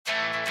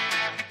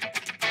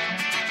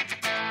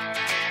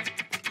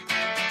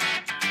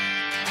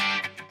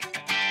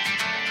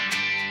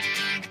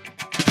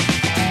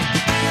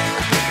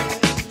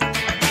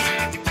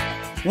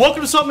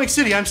Welcome to Salt Lake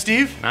City. I'm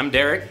Steve. I'm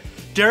Derek.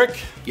 Derek,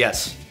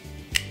 Yes,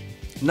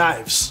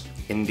 knives.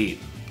 indeed.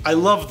 I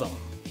love them.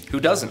 Who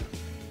doesn't?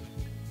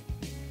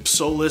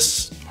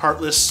 Soulless,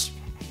 heartless.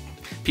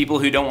 People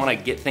who don't want to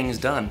get things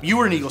done. You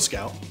were an Eagle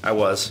Scout. I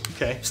was.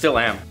 Okay. Still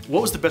am.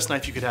 What was the best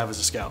knife you could have as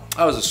a Scout?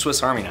 I was a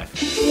Swiss Army knife.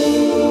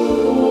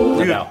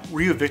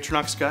 Were you a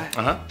Victorinox guy?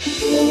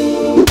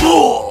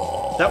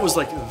 That was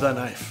like the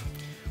knife.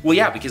 Well,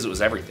 yeah, because it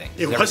was everything.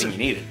 It was everything you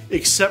needed.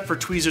 Except for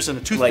tweezers and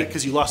a toothpick,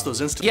 because you lost those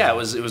instantly. Yeah, it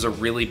was a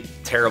really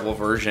terrible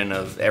version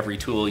of every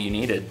tool you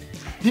needed.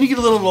 Then you get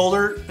a little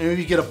older, and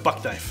maybe you get a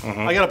buck knife.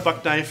 I got a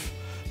buck knife.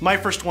 My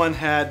first one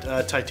had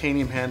a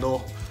titanium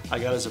handle. I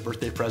got it as a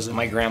birthday present.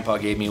 My grandpa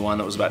gave me one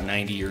that was about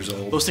 90 years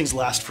old. Those things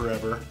last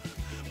forever.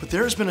 But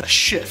there has been a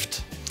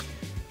shift.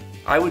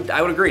 I would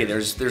agree.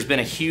 There's been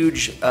a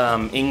huge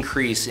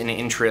increase in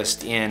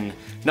interest in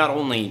not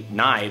only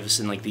knives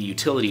and like the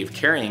utility of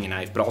carrying a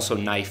knife, but also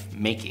knife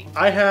making.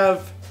 I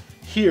have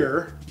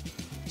here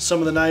some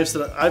of the knives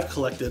that I've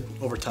collected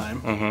over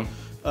time.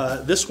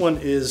 This one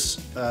is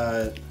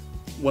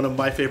one of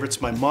my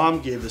favorites. My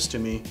mom gave this to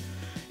me.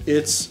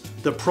 It's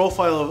the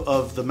profile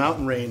of the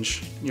mountain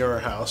range near our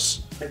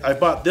house. I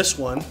bought this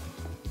one,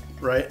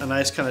 right? A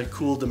nice kind of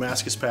cool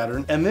Damascus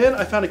pattern. And then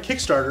I found a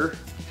Kickstarter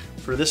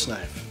for this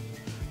knife.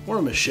 More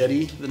a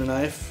machete than a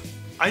knife.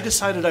 I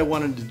decided I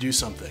wanted to do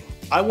something.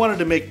 I wanted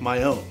to make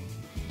my own.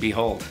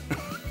 Behold.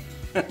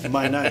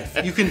 My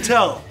knife. You can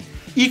tell.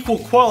 Equal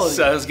quality.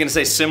 So I was gonna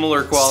say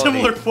similar quality.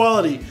 Similar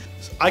quality.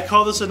 I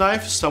call this a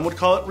knife, some would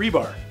call it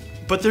rebar.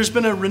 But there's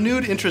been a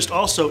renewed interest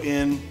also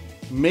in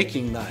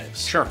making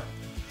knives. Sure.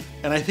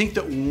 And I think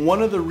that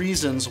one of the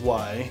reasons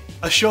why,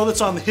 a show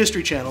that's on the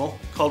History Channel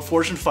called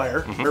Forge and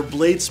Fire, they're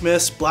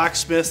bladesmiths,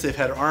 blacksmiths, they've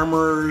had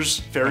armorers,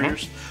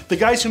 farriers. The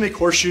guys who make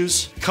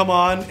horseshoes come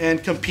on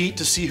and compete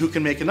to see who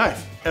can make a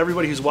knife.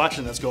 Everybody who's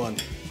watching that's going,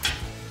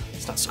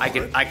 it's not so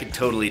hard. I could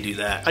totally do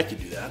that. I could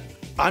do that.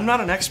 I'm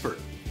not an expert.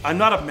 I'm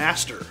not a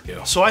master.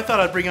 Yeah. So I thought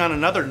I'd bring on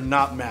another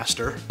not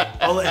master.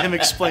 I'll let him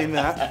explain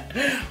that.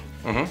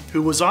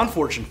 Who was on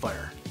Forge and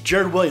Fire.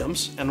 Jared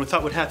Williams, and we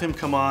thought we'd have him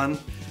come on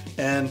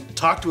and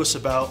talk to us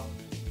about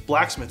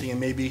blacksmithing and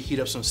maybe heat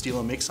up some steel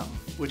and make something.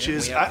 Which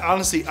is,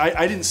 honestly,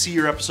 I didn't see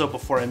your episode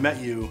before I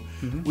met you.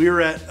 We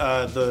were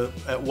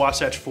at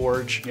Wasatch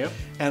Forge,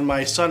 and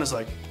my son is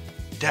like,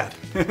 Dad.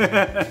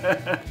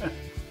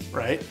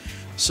 Right?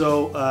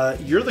 So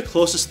you're the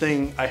closest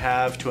thing I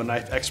have to a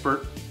knife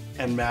expert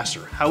and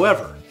master.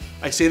 However,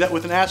 I say that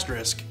with an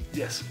asterisk.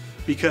 Yes.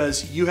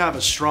 Because you have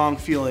a strong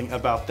feeling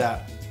about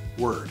that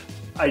word.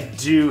 I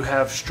do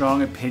have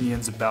strong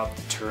opinions about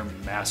the term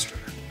master.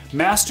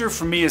 Master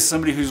for me is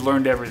somebody who's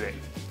learned everything.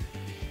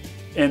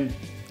 And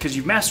because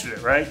you've mastered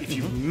it, right? If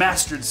you've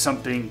mastered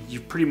something,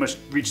 you've pretty much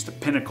reached the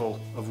pinnacle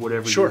of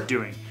whatever you're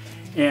doing.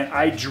 And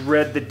I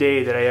dread the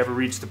day that I ever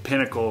reach the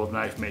pinnacle of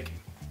knife making,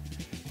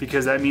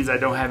 because that means I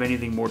don't have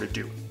anything more to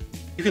do.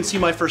 You can see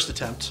my first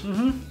attempt.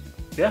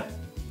 Yeah.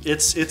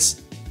 It's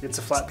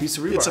a flat piece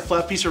of rebar. It's a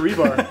flat piece of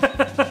rebar.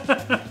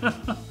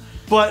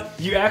 But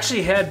you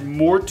actually had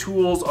more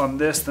tools on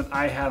this than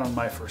I had on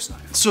my first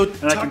knife. So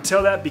and I can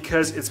tell that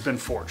because it's been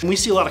forged. We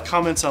see a lot of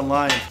comments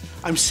online.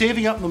 I'm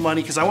saving up the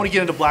money because I want to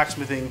get into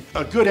blacksmithing.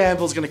 A good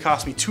anvil is going to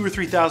cost me $2,000 or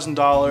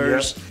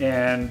 $3,000. Yep.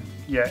 And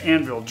yeah,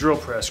 anvil, drill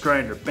press,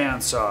 grinder,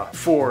 bandsaw,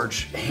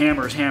 forge,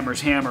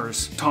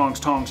 hammers,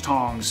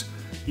 tongs.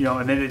 You know,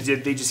 and then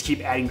they just keep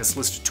adding this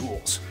list of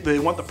tools. They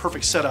want the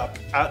perfect setup.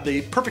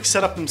 They perfect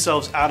setup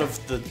themselves out of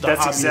the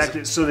That's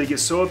exactly. So they get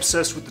so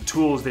obsessed with the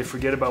tools they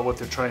forget about what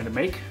they're trying to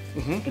make,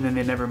 and then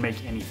they never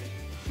make anything.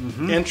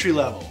 Entry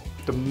level.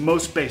 The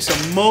most basic.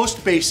 The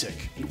most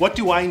basic. What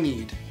do I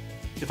need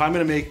if I'm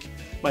going to make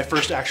my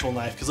first actual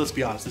knife? Because let's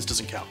be honest, this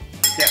doesn't count.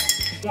 Yeah.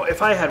 Well,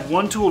 if I had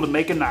one tool to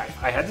make a knife,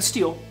 I had the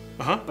steel,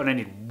 but I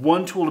need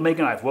one tool to make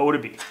a knife. What would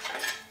it be?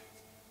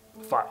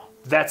 File.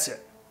 That's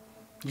it.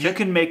 You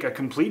can make a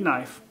complete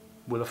knife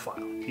with a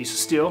file. Piece of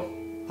steel.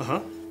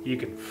 You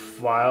can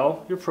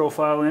file your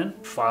profile in,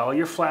 file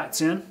your flats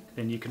in,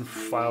 then you can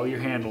file your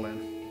handle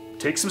in.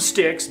 Take some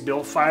sticks,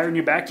 build a fire in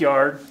your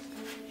backyard,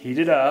 heat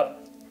it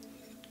up,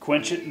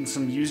 quench it in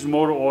some used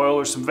motor oil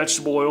or some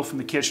vegetable oil from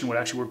the kitchen would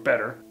actually work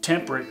better.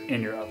 Temper it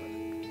in your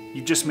oven.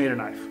 You just made a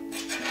knife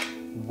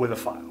with a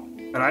file.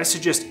 And I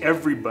suggest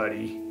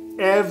everybody,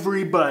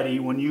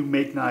 when you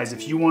make knives,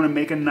 if you want to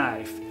make a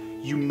knife,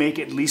 you make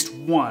at least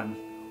one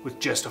with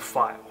just a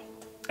file.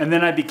 And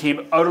then I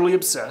became utterly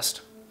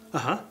obsessed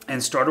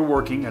and started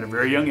working at a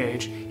very young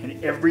age,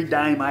 and every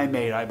dime I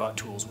made, I bought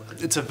tools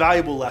with. It's a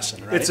valuable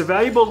lesson, right? It's a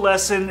valuable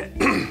lesson.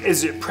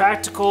 Is it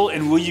practical,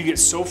 and will you get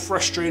so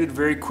frustrated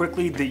very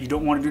quickly that you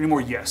don't want to do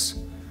anymore? Yes.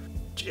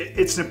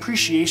 It's an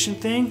appreciation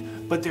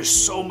thing, but there's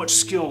so much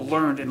skill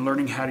learned in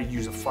learning how to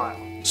use a file.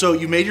 So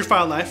you made your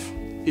file knife.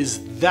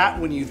 Is that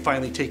when you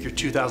finally take your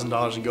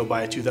 $2,000 and go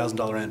buy a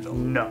 $2,000 anvil?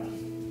 No.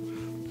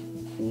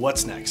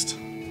 What's next?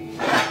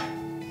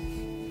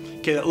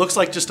 Okay, that looks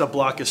like just a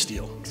block of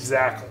steel.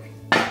 Exactly.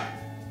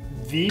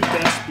 The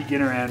best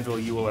beginner anvil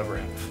you will ever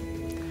have.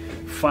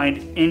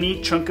 Find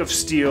any chunk of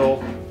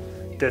steel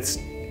that's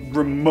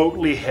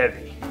remotely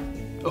heavy.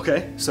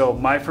 Okay. So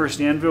my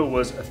first anvil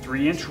was a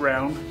 3-inch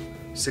round,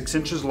 6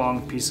 inches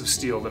long piece of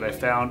steel that I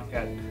found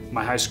at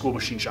my high school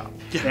machine shop.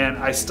 Yeah. And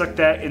I stuck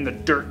that in the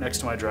dirt next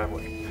to my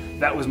driveway.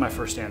 That was my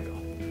first anvil.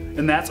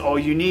 And that's all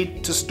you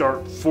need to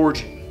start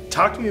forging.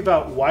 Talk to me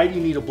about why do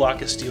you need a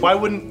block of steel? Why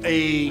wouldn't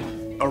a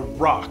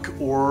rock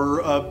or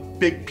a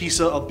big piece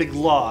of a big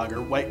log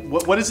or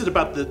what is it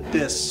about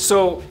this?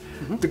 So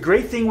the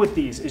great thing with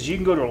these is you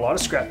can go to a lot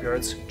of scrap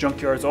yards,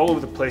 junk yards all over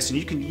the place, and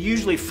you can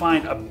usually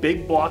find a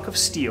big block of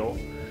steel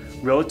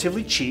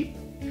relatively cheap.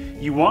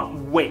 You want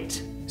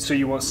weight, so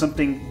you want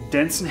something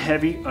dense and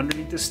heavy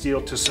underneath the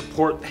steel to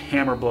support the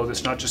hammer blow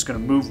that's not just going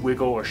to move,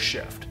 wiggle, or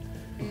shift.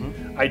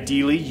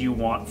 Ideally, you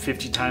want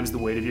 50 times the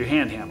weight of your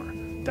hand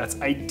hammer. That's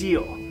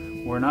ideal.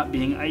 We're not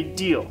being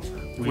ideal.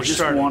 We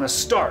just want to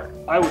start.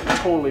 I would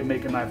totally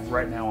make a knife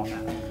right now on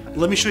that.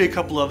 Let me show you a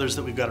couple others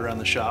that we've got around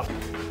the shop.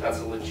 That's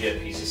a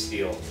legit piece of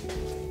steel.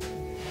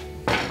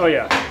 Oh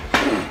yeah.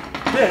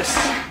 This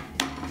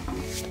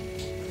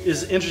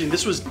is interesting.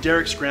 This was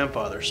Derek's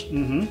grandfather's.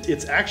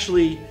 It's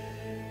actually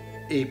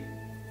a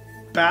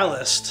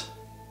ballast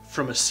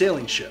from a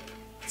sailing ship.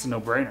 It's a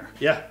no-brainer.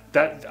 Yeah.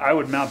 That I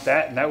would mount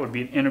that, and that would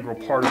be an integral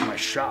part of my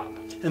shop.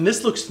 And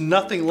this looks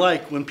nothing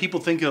like when people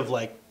think of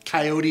like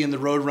Coyote and the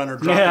Roadrunner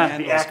dropping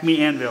anvils. The Acme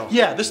anvil.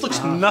 Yeah, this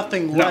looks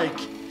nothing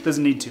like.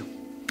 Doesn't need to.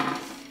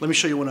 Let me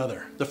show you one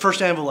other. The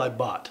first anvil I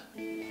bought.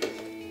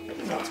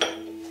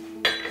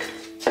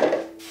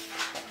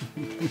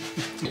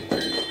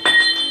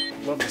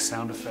 Love the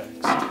sound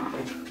effects.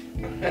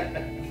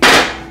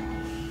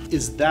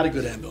 Is that a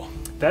good anvil?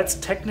 That's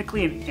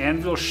technically an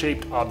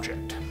anvil-shaped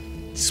object.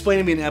 Explain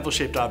to me an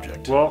anvil-shaped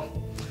object. Well,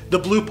 The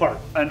blue part.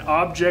 an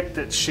object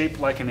that's shaped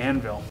like an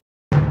anvil.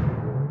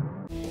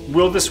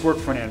 Will this work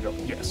for an anvil?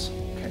 Yes.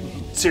 Okay.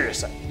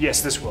 Serious.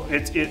 Yes, this will.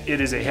 It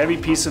is a heavy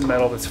piece of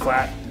metal that's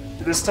flat.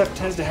 This stuff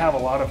tends to have a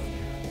lot of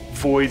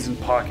voids and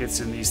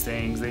pockets in these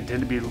things. They tend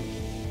to be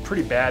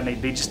pretty bad,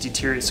 and they just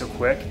deteriorate so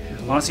quick.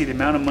 Honestly, the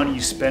amount of money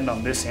you spend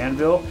on this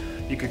anvil,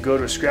 you could go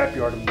to a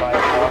scrapyard and buy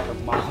a block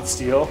of mild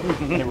steel,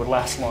 and it would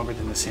last longer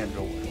than this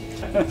anvil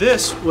would.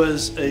 This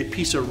was a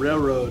piece of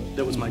railroad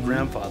that was my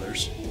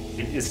grandfather's.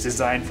 It's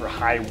designed for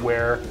high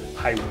wear,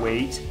 high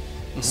weight,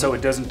 so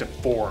it doesn't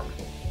deform.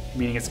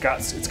 Meaning it's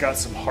got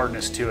some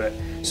hardness to it.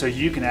 So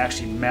you can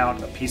actually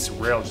mount a piece of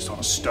rail just on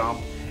a stump,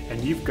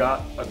 and you've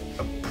got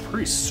a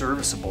pretty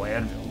serviceable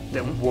anvil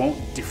that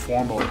won't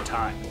deform over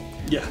time.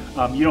 Yeah.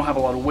 You don't have a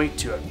lot of weight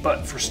to it,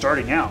 but for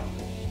starting out,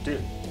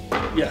 dude,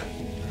 Yeah.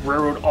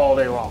 railroad all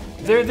day long.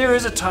 There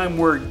is a time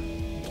where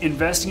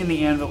investing in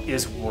the anvil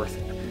is worth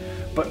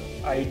it, but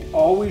I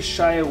always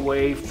shy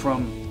away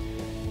from,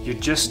 you're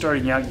just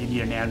starting out, you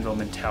need an anvil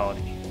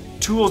mentality.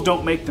 Tools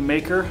don't make the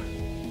maker,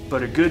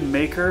 but a good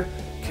maker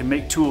can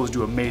make tools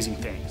do amazing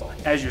things.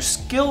 As your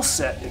skill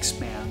set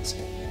expands,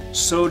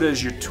 so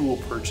does your tool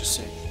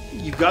purchasing.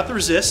 You've got the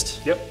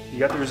resist. Yep, you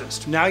got the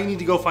resist. Now you need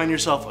to go find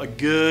yourself a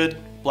good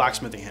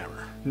blacksmithing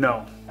hammer.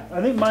 No,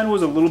 I think mine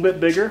was a little bit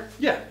bigger,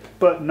 Yeah.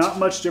 but not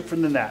much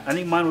different than that. I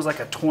think mine was like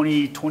a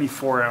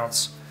 24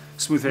 ounce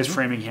smooth face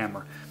framing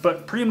hammer.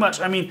 But pretty much,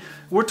 I mean,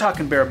 we're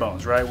talking bare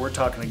bones, right? We're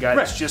talking a guy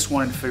that's just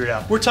wanting to figure it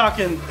out. We're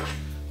talking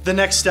the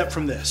next step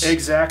from this.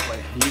 Exactly,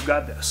 you've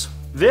got this.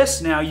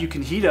 This now you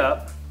can heat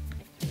up,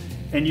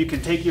 and you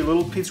can take your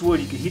little piece of wood,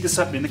 you can heat this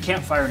up in the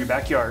campfire in your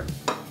backyard.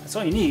 That's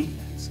all you need.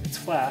 It's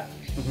flat.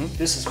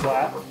 This is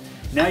flat.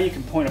 Now you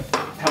can pound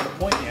a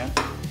point in.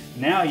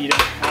 Now you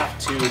don't have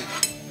to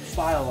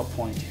file a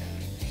point in.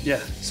 Yeah.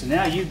 So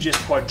now you've just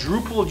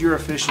quadrupled your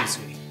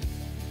efficiency.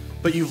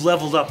 But you've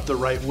leveled up the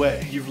right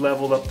way. You've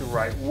leveled up the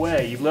right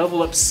way. You've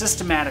leveled up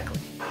systematically.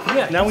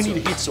 Yeah. Now we need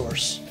a heat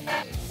source.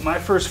 My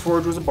first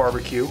forge was a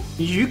barbecue.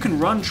 You can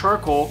run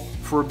charcoal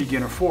for a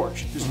beginner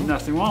forge. There's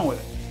nothing wrong with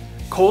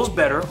it. Coal's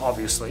better,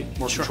 obviously.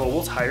 More controllable,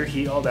 it's higher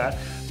heat, all that.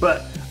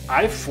 But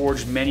I've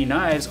forged many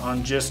knives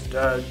on just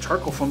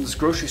charcoal from this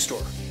grocery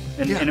store.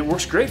 And it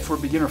works great for a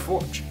beginner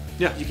forge.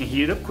 Yeah. You can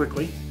heat it up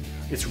quickly.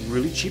 It's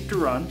really cheap to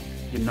run.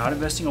 You're not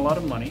investing a lot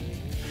of money.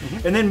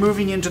 And then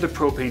moving into the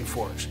propane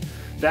forge.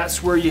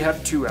 That's where you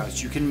have two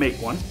routes. You can make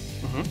one.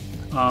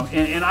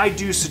 And I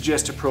do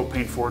suggest a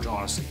propane forge,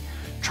 honestly.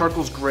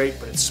 Charcoal's great,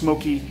 but it's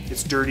smoky,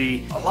 it's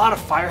dirty, a lot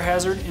of fire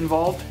hazard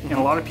involved, and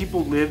a lot of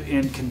people live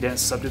in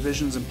condensed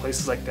subdivisions and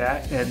places like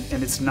that,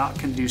 and it's not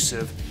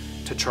conducive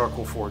to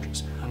charcoal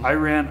forges. I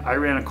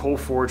ran a coal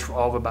forge for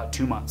all of about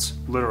 2 months,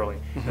 literally,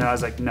 and I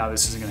was like, no,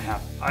 this isn't gonna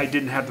happen. I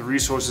didn't have the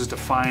resources to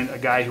find a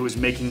guy who was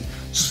making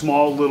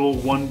small little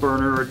 1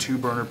 burner or 2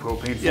 burner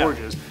propane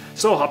forges,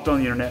 so I hopped on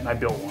the internet and I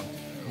built one.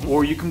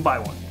 Or you can buy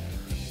one,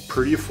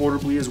 pretty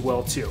affordably as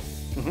well too.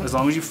 As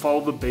long as you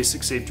follow the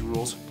basic safety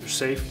rules, they're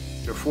safe,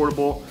 they're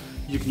affordable,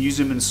 you can use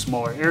them in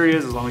smaller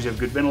areas as long as you have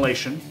good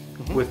ventilation,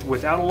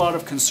 without a lot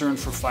of concern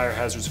for fire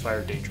hazards,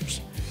 fire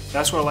dangers.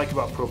 That's what I like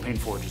about propane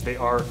forges. They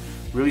are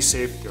really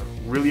safe, they're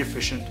really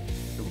efficient,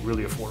 they're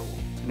really affordable.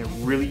 And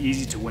they're really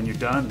easy to, when you're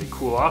done, they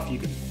cool off, you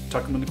can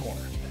tuck them in the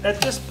corner. At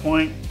this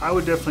point, I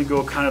would definitely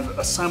go kind of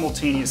a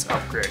simultaneous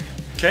upgrade.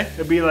 Okay.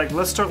 It'd be like,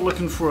 let's start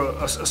looking for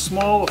a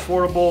small,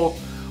 affordable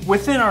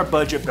within our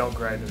budget belt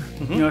grinder.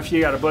 You know, if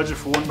you got a budget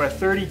for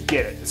 1x30,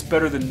 get it. It's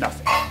better than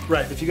nothing.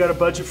 Right. If you got a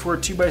budget for a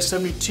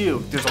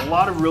 2x72, there's a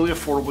lot of really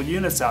affordable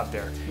units out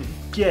there.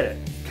 Get it,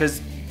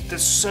 because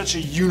it's such a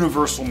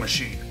universal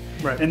machine.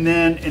 Right. And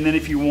then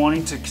if you're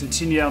wanting to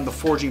continue down the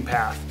forging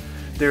path,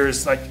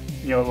 there's like,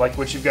 you know, like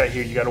what you've got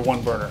here, you got a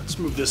 1 burner. Let's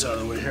move this out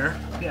of the way here.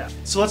 Yeah.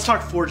 So let's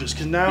talk forges,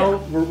 because now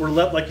we're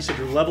like you said,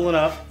 you're leveling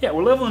up. Yeah,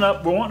 we're leveling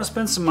up. We're wanting to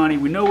spend some money.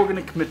 We know we're going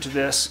to commit to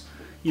this,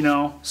 you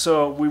know.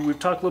 So we've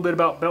talked a little bit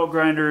about belt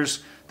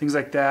grinders, things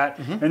like that,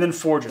 and then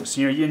forges.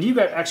 You know, and you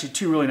got actually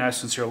 2 really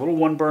nice ones here: a little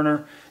 1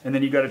 burner, and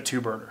then you got a 2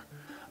 burner.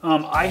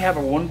 I have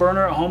a 1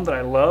 burner at home that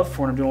I love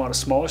for when I'm doing a lot of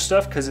smaller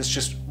stuff because it's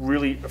just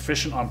really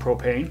efficient on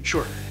propane.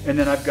 Sure. And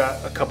then I've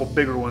got a couple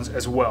bigger ones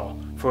as well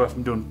for if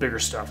I'm doing bigger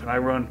stuff. And I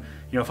run,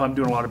 you know, if I'm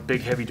doing a lot of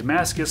big heavy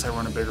Damascus, I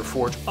run a bigger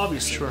forge,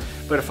 obviously. Sure.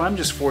 But if I'm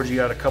just forging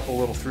out a couple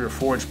little 3 or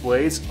 4 inch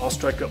blades, I'll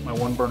strike up my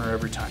 1 burner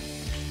every time.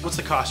 What's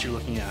the cost you're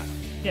looking at?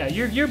 Yeah,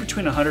 you're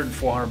between 100 and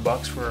 400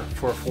 bucks for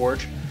a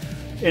forge.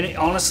 And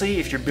honestly,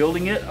 if you're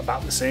building it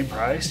about the same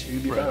price, you're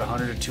gonna be about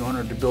 100 to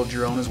 200 to build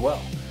your own as well.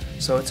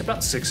 So it's about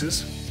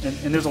 6s.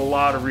 And there's a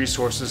lot of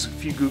resources. A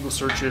few Google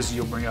searches,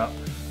 you'll bring up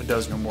a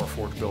dozen or more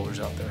forge builders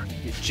out there.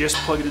 You just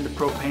plug it into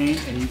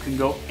propane and you can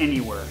go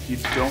anywhere. You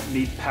don't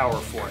need power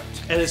for it.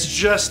 And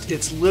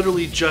it's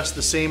literally just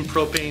the same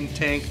propane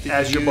tank that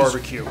As you your use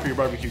barbecue. for your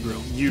barbecue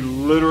grill. You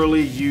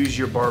literally use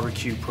your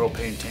barbecue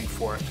propane tank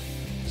for it.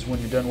 So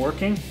when you're done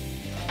working,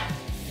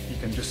 you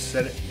can just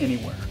set it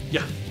anywhere.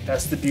 Yeah.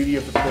 That's the beauty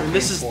of the propane And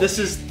this forge.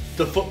 is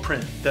the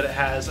footprint that it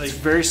has. It's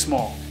very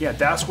small. Yeah,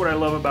 that's what I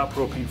love about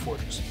propane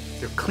forges.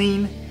 They're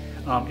clean.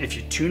 If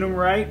you tune them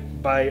right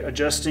by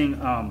adjusting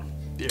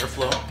the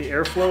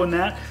airflow. in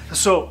that.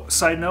 So,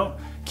 side note,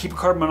 keep a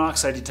carbon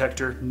monoxide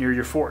detector near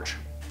your forge.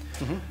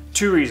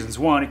 2 reasons.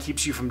 1, it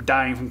keeps you from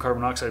dying from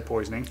carbon monoxide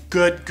poisoning.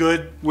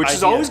 Good. Which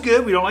is idea. always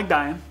good. We don't like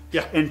dying.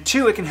 Yeah. And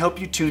 2, it can help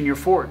you tune your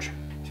forge.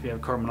 If you have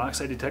a carbon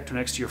monoxide detector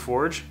next to your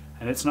forge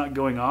and it's not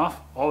going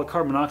off, all the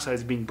carbon monoxide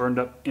is being burned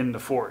up in the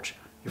forge.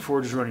 Your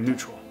forge is running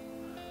neutral.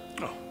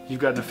 Oh.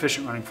 You've got an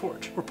efficient running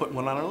forge. We're putting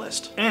one on our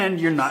list. And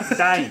you're not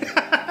dying.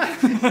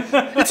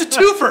 It's a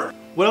twofer.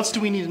 What else do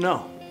we need to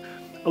know?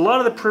 A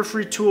lot of the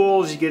periphery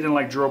tools you get in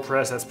like drill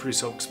press, that's pretty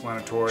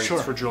self-explanatory. Sure.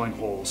 It's for drilling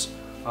holes.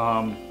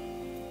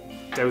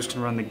 Those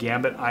can run the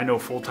gambit. I know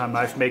full-time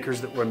knife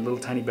makers that run little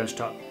tiny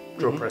benchtop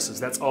drill presses.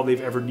 That's all they've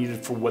ever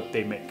needed for what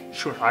they make.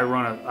 Sure. I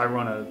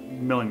run a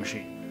milling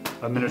machine,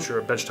 a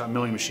miniature benchtop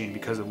milling machine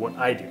because of what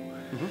I do.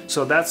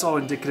 So that's all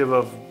indicative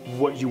of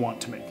what you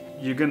want to make.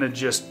 You're gonna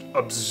just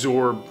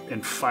absorb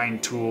and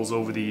find tools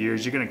over the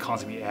years. You're gonna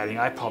constantly be adding.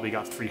 I probably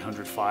got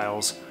 300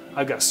 files.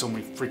 I've got so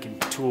many freaking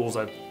tools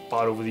I've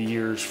bought over the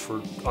years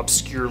for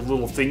obscure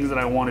little things that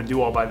I want to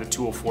do. I'll buy the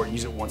tool for it,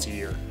 use it once a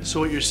year.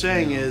 So what you're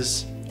saying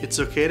is it's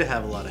okay to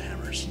have a lot of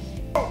hammers.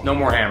 No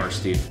more hammers,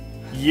 Steve.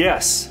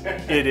 Yes,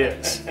 it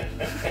is.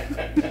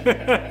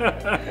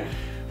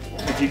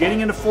 If you're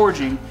getting into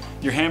forging,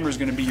 your hammer is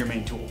gonna be your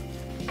main tool.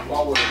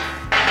 While we're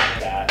at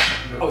that.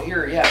 Oh,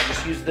 here, yeah,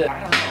 just use the,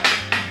 I don't know.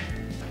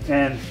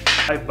 And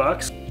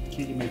 $5, can't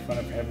get me fun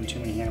of having too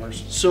many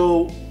hammers.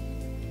 So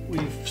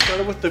we've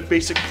started with the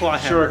basic claw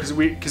hammer.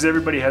 Sure, because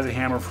everybody has a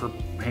hammer for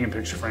hanging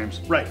picture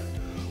frames. Right.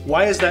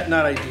 Why is that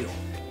not ideal?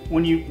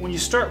 When you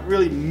start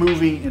really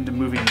moving into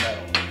moving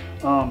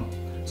metal,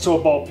 so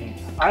a ball peen.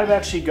 I've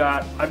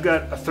got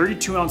a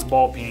 32 ounce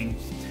ball peen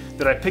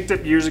that I picked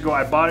up years ago.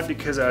 I bought it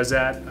because I was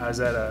at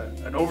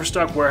an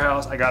overstock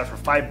warehouse. I got it for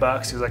 $5.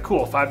 It was like,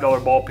 cool,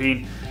 $5 ball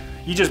peen.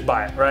 You just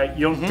buy it, right?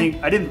 You don't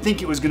think, I didn't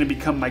think it was gonna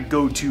become my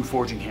go-to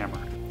forging hammer.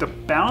 The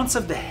balance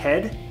of the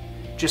head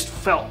just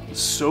felt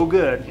so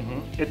good.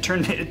 It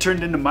turned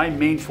into my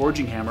main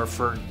forging hammer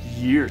for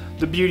years.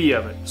 The beauty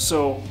of it.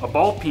 So a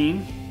ball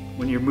peen,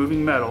 when you're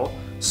moving metal,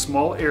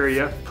 small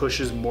area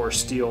pushes more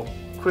steel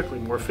quickly,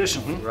 more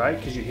efficiently, right?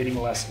 Because you're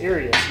hitting less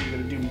area, so you're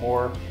gonna do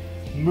more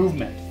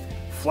movement.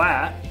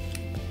 Flat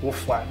will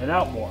flatten it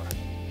out more.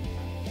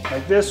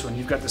 Like this one,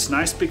 you've got this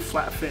nice big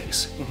flat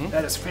face.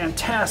 That is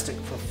fantastic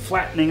for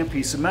flattening a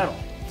piece of metal.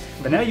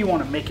 But now you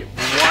want to make it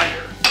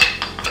wider.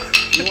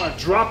 You want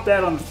to drop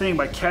that on the thing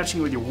by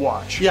catching it with your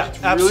watch. Yeah,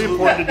 it's absolutely.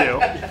 really important to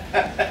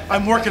do.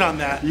 I'm working on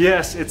that.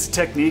 Yes, it's a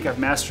technique I've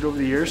mastered over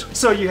the years.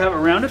 So you have a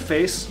rounded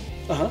face,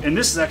 and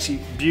this is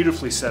actually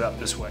beautifully set up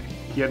this way.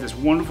 You have this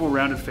wonderful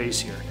rounded face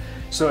here.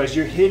 So as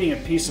you're hitting a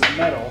piece of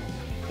metal,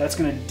 that's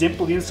going to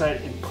dimple the inside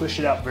and push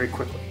it out very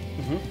quickly.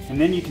 And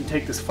then you can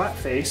take this flat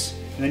face,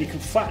 and then you can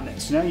flatten it.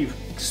 So now you've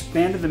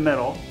expanded the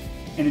metal,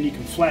 and then you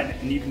can flatten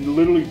it, and you can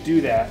literally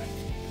do that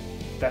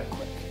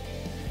quick.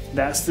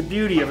 That's the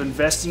beauty of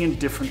investing in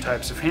different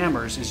types of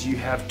hammers, is you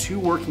have 2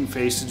 working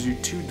faces, do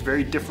 2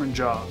 very different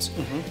jobs,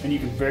 and you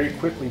can very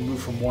quickly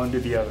move from one to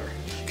the other.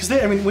 Because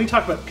when we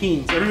talk about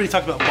peens, everybody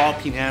talks about ball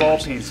peen hammers. Ball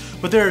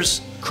peens. But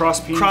there's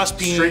Cross peen,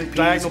 straight peens,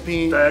 diagonal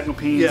peen. diagonal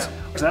peens. Yeah.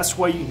 So that's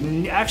why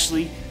you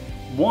actually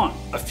want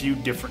a few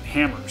different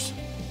hammers,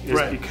 is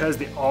because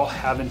they all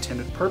have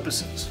intended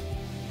purposes.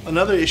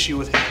 Another issue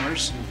with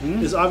hammers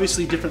is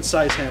obviously different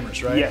size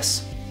hammers, right?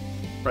 Yes.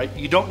 right?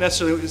 You don't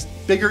necessarily,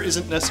 bigger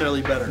isn't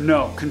necessarily better.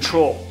 No,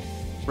 control.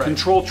 Right.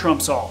 Control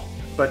trumps all.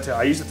 But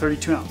I use a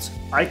 32 ounce.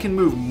 I can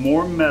move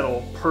more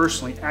metal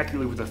personally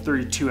accurately with a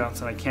 32 ounce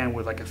than I can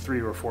with like a 3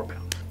 or a 4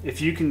 pound. If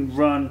you can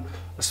run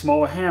a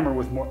smaller hammer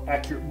with more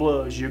accurate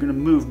blows, you're gonna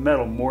move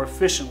metal more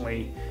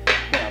efficiently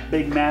than a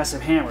big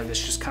massive hammer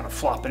that's just kind of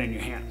flopping in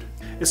your hand.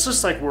 It's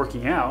just like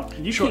working out.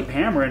 You keep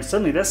hammering,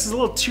 suddenly this is a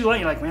little too light.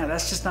 You're like, man,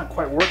 that's just not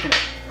quite working.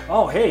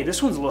 Oh, hey,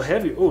 this one's a little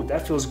heavy. Oh,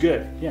 that feels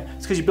good. Yeah,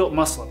 it's because you built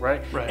muscle up,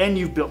 right? Right. And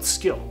you've built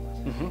skill.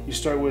 You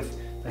start with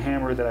the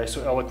hammer that I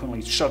so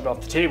eloquently shoved off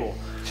the table.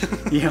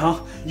 You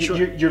know,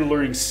 you're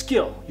learning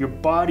skill. Your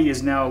body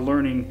is now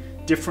learning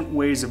different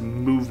ways of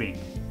moving.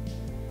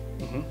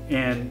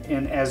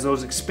 And as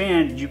those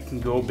expand, you can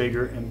go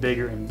bigger and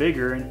bigger and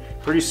bigger. And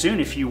pretty soon,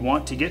 if you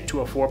want to get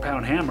to a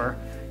 4-pound hammer,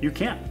 you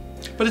can.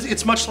 But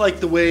it's much like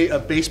the way a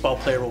baseball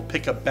player will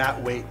pick a bat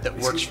weight that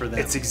works for them.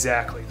 That's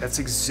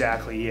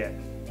exactly it.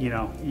 You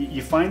know,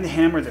 you find the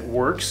hammer that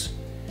works,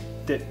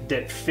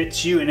 that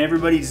fits you, and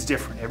everybody's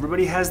different.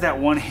 Everybody has that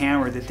one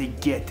hammer that they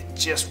get that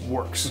just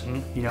works.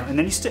 You know, and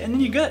then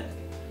you're good.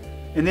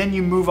 And then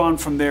you move on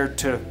from there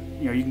to,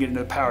 you know, you can get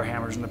into the power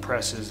hammers and the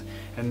presses,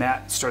 and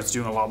that starts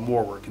doing a lot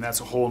more work, and that's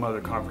a whole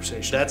nother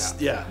conversation.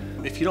 Yeah.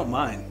 If you don't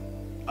mind,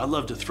 I'd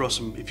love to throw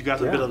some. If you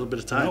got a little bit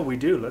of time, no, we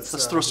do.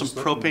 Let's throw some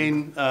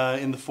propane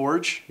in the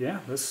forge. Yeah,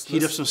 let's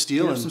heat up some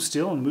steel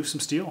and move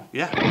some steel.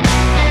 Yeah.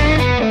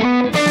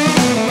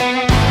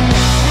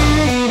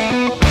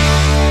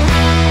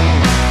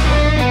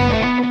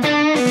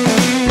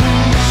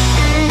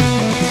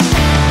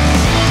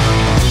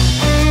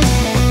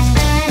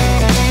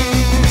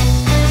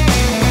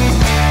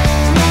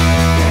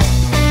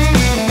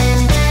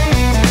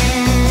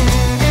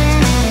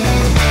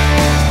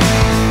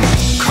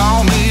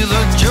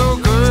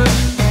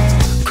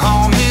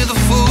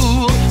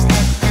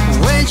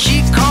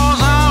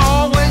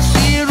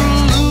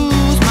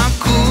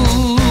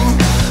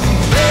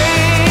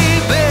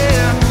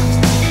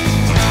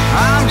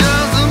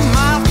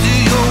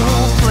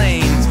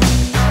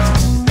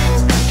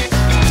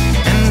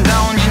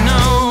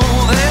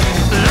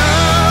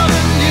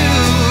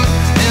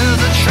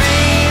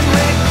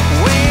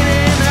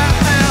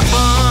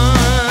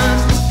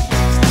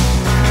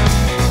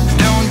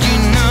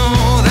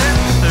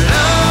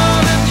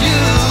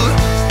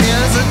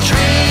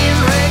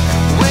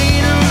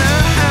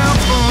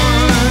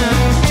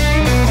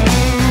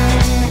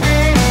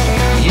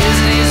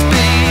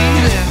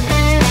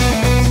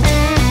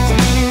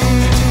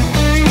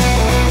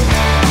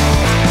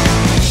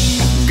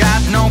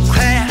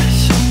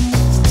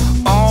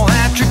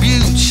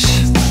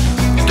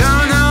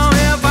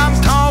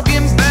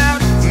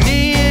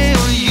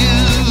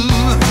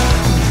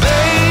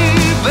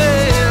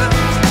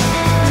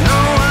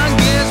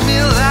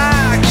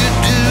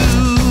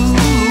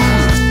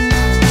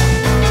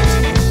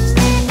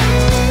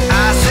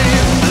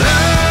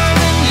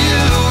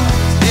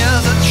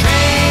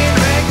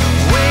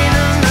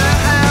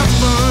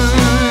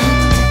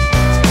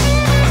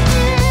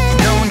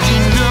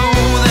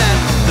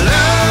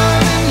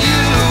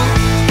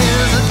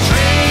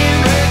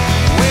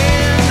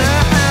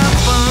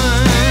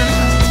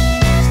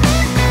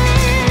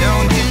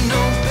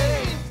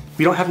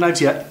 We don't have knives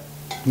yet.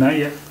 Not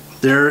yet.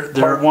 They're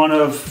part one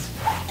of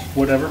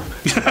whatever.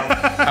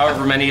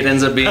 However many it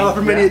ends up being.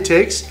 However many it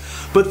takes.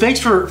 But thanks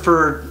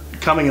for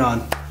coming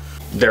on.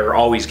 There are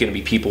always going to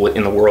be people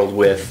in the world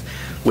with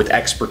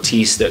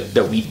expertise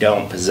that we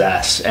don't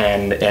possess,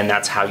 and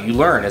that's how you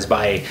learn, is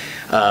by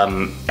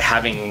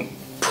having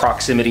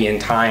proximity in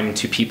time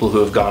to people who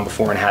have gone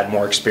before and had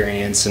more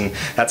experience, and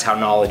that's how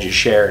knowledge is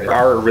shared.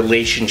 Our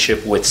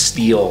relationship with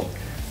steel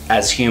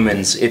as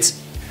humans,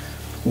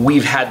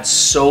 we've had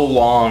so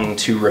long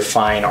to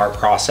refine our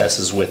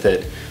processes with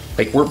it.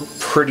 Like, we're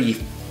pretty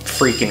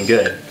freaking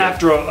good.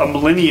 After a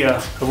millennia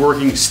of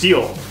working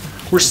steel,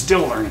 we're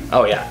still learning.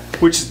 Oh yeah.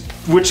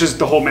 Which is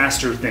the whole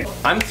master thing.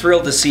 I'm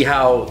thrilled to see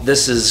how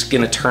this is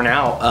going to turn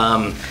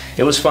out.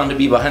 It was fun to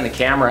be behind the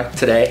camera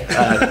today,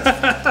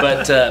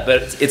 but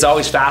it's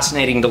always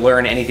fascinating to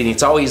learn anything.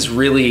 It's always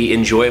really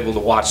enjoyable to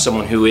watch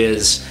someone who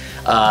is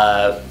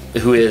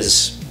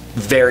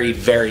very,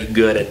 very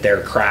good at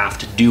their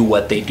craft do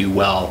what they do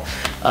well.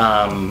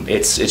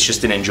 It's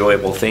just an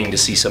enjoyable thing to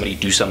see somebody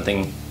do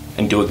something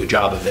and do a good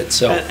job of it.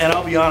 So, and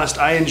I'll be honest,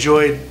 I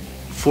enjoyed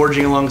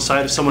forging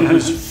alongside of someone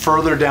who's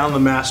further down the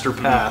master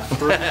path.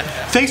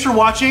 Thanks for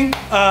watching.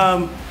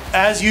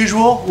 As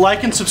usual,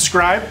 like and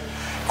subscribe.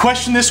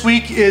 Question this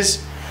week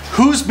is,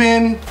 who's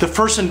been the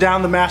person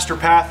down the master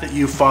path that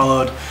you've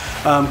followed?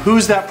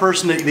 Who's that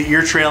person that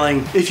you're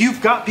trailing? If you've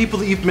got people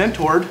that you've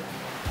mentored,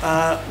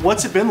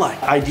 what's it been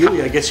like?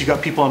 Ideally, I guess you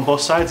got people on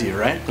both sides of you,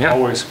 right? Yeah.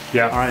 Always.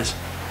 Yeah. All right.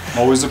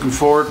 Always looking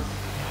forward,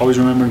 always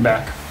remembering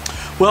back.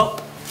 Well,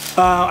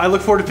 I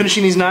look forward to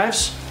finishing these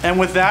knives, and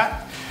with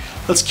that,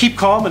 let's keep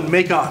calm and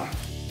make on.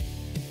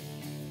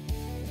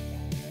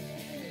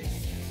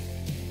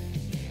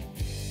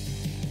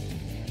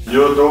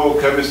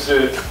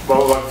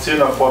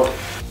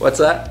 What's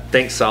that?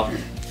 Thanks, Sal.